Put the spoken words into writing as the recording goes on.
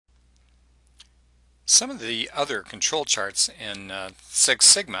Some of the other control charts in Six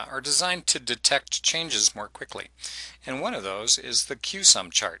Sigma are designed to detect changes more quickly, and one of those is the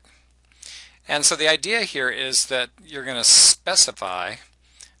CUSUM chart. And so the idea here is that you're going to specify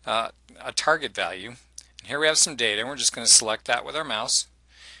a target value. And here we have some data, and we're just going to select that with our mouse,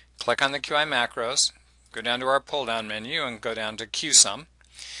 click on the QI macros, go down to our pull-down menu and go down to CUSUM.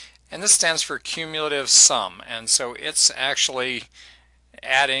 And this stands for cumulative sum, and so it's actually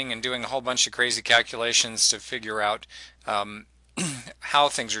adding and doing a whole bunch of crazy calculations to figure out how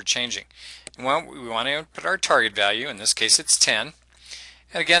things are changing. Well, we want to put our target value, in this case it's 10.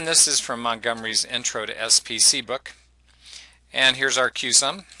 And again, this is from Montgomery's Intro to SPC book. And here's our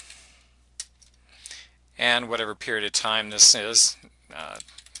CUSUM, and whatever period of time this is,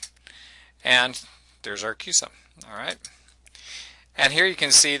 and there's our CUSUM. All right. And here you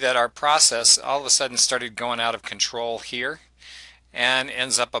can see that our process all of a sudden started going out of control here and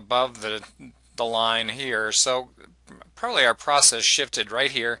ends up above the line here. So probably our process shifted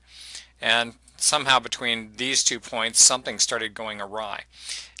right here, and somehow between these 2 points something started going awry.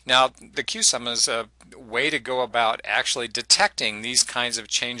 Now the CUSUM is a way to go about actually detecting these kinds of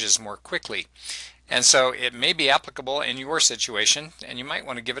changes more quickly, and so it may be applicable in your situation and you might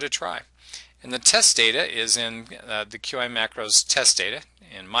want to give it a try. And the test data is in the QI macros test data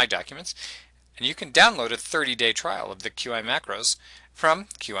in my documents, and you can download a 30-day trial of the QI macros from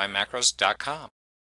QImacros.com.